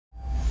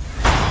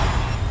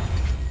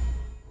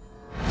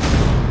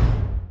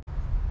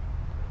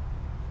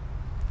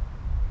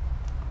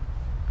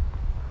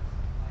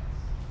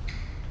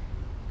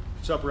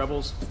What's up,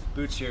 Rebels?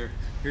 Boots here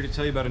to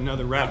tell you about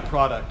another rad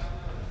product.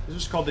 This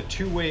is called the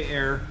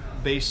 2WayAir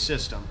base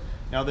system.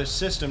 Now this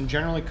system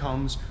generally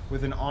comes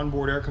with an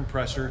onboard air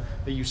compressor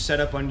that you set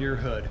up under your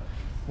hood.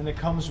 Then it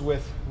comes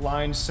with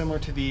lines similar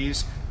to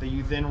these that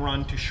you then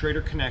run to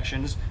Schrader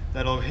connections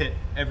that'll hit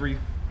every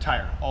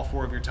tire, all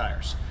 4 of your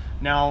tires.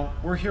 Now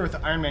we're here with the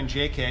Ironman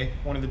JK,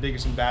 one of the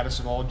biggest and baddest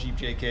of all Jeep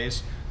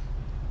JKs.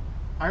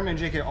 Ironman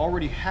JK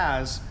already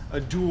has a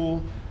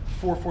dual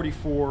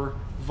 444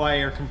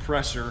 WayAir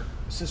compressor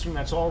system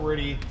that's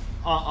already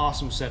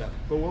awesome setup.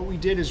 But what we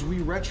did is we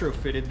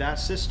retrofitted that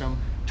system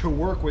to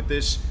work with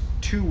this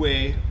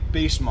 2-way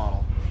base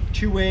model.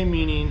 2-way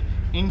meaning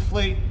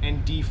inflate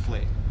and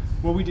deflate.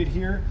 What we did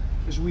here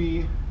is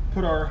we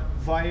put our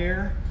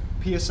WayAir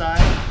PSI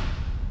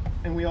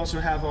and we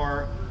also have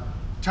our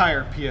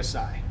tire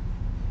PSI.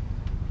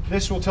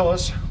 This will tell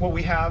us what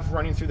we have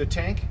running through the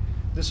tank.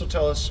 This will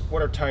tell us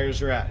what our tires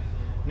are at.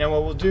 Now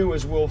what we'll do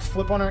is we'll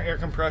flip on our air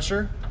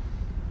compressor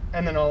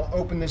and then I'll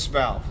open this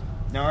valve.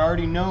 Now I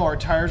already know our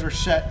tires are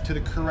set to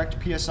the correct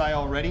PSI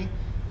already,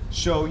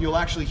 so you'll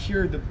actually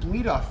hear the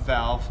bleed off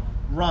valve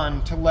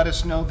run to let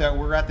us know that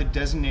we're at the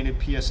designated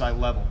PSI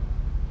level.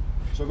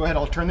 So go ahead,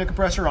 I'll turn the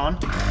compressor on.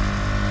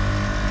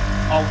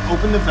 I'll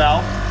open the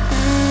valve.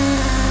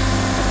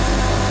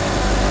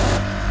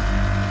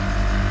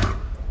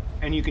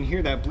 And you can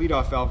hear that bleed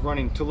off valve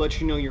running to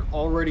let you know you're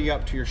already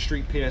up to your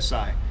street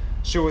PSI.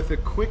 So with a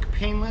quick,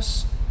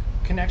 painless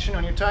connection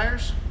on your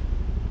tires,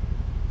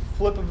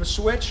 flip of a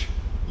switch,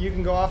 you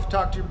can go off,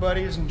 talk to your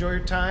buddies, enjoy your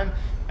time,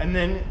 and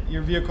then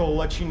your vehicle will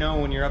let you know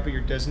when you're up at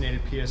your designated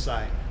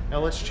PSI. Now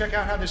let's check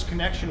out how this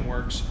connection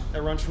works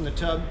that runs from the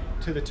tub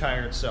to the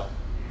tire itself.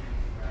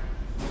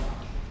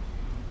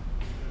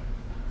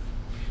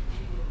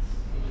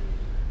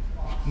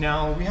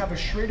 Now we have a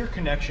Schrader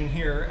connection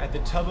here at the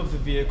tub of the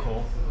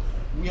vehicle.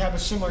 We have a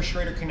similar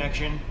Schrader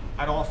connection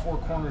at all 4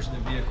 corners of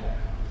the vehicle.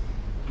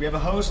 We have a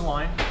hose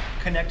line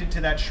connected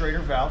to that Schrader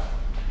valve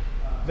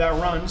that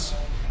runs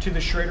to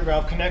the Schrader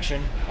valve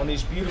connection on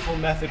these beautiful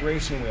Method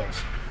racing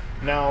wheels.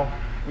 Now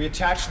we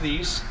attach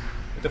these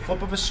with the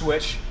flip of a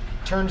switch,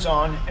 turns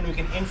on, and we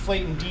can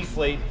inflate and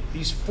deflate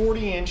these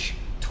 40-inch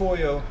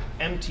Toyo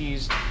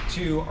empties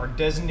to our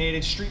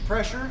designated street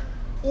pressure,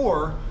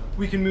 or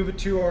we can move it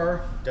to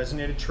our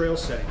designated trail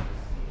setting.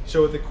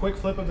 So with a quick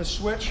flip of the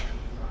switch,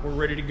 we're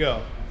ready to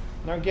go.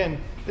 Now again,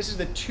 this is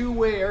the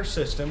 2WayAir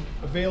system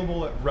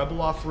available at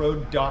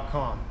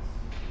rebeloffroad.com.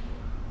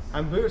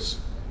 I'm Boots.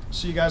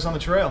 See you guys on the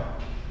trail.